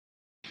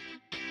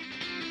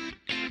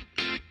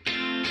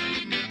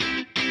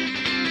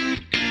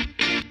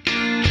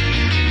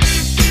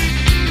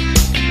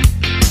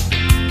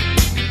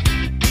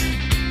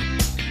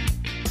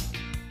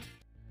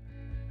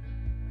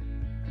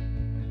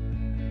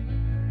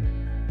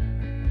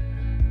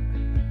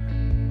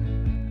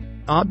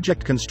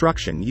Object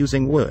construction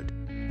using wood.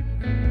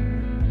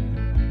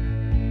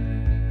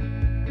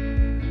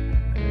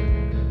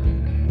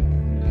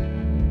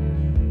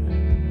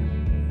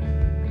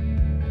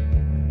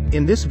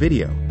 In this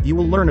video, you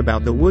will learn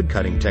about the wood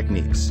cutting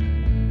techniques.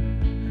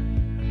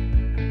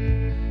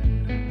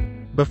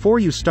 Before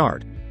you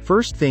start,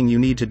 first thing you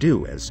need to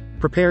do is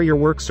prepare your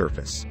work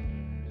surface.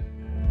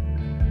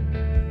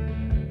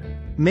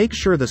 Make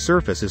sure the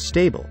surface is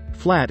stable,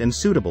 flat and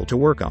suitable to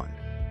work on.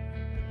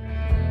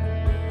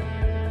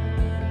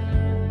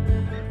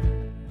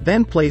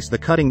 Then place the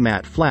cutting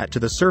mat flat to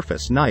the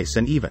surface, nice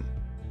and even.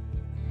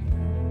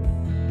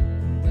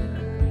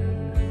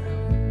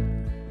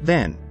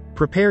 Then,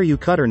 prepare your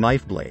cutter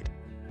knife blade.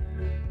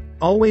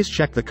 Always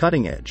check the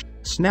cutting edge,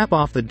 snap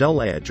off the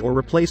dull edge or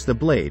replace the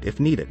blade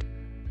if needed.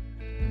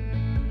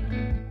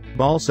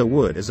 Balsa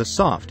wood is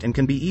soft and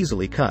can be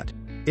easily cut.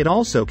 It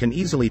also can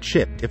easily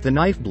chip if the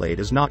knife blade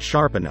is not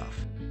sharp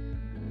enough.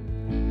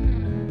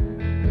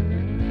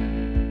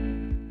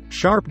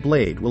 Sharp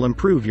blade will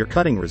improve your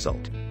cutting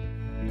result.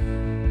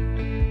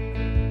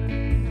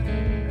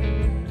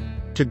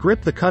 To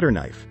grip the cutter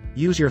knife,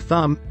 use your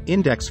thumb,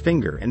 index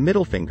finger and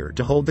middle finger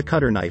to hold the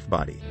cutter knife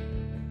body.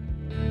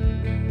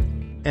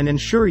 And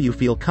ensure you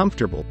feel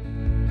comfortable.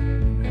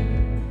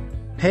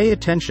 Pay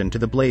attention to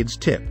the blade's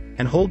tip,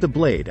 and hold the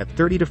blade at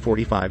 30 to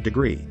 45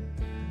 degrees.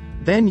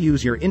 Then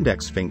use your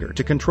index finger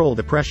to control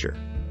the pressure.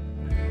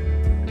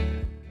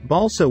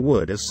 Balsa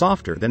wood is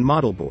softer than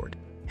model board.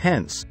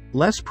 Hence,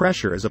 less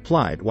pressure is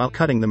applied while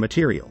cutting the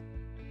material.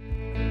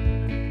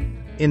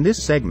 In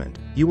this segment,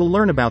 you will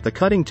learn about the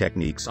cutting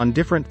techniques on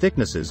different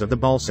thicknesses of the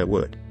balsa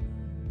wood.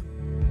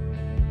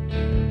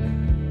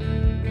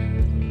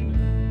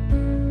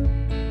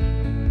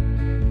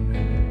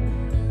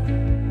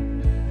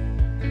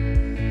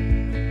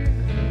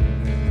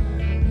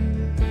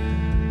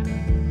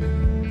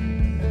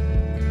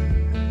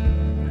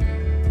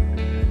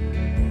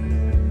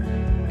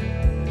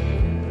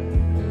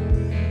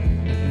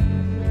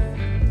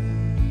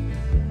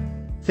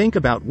 Think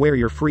about where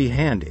your free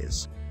hand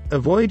is.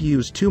 Avoid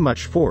use too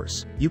much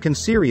force, you can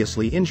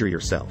seriously injure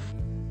yourself.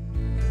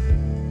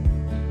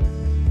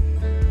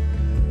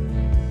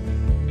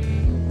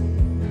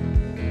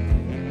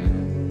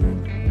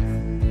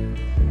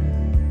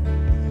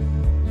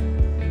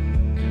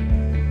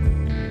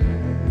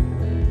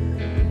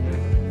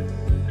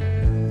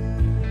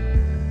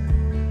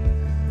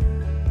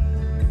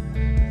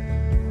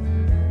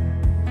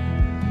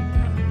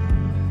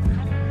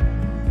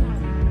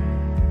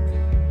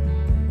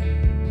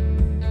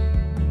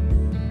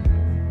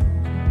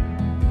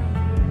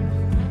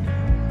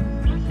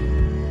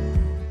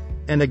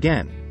 And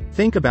again,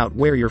 think about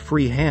where your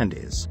free hand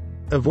is.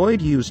 Avoid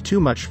use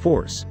too much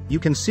force, you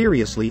can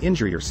seriously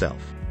injure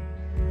yourself.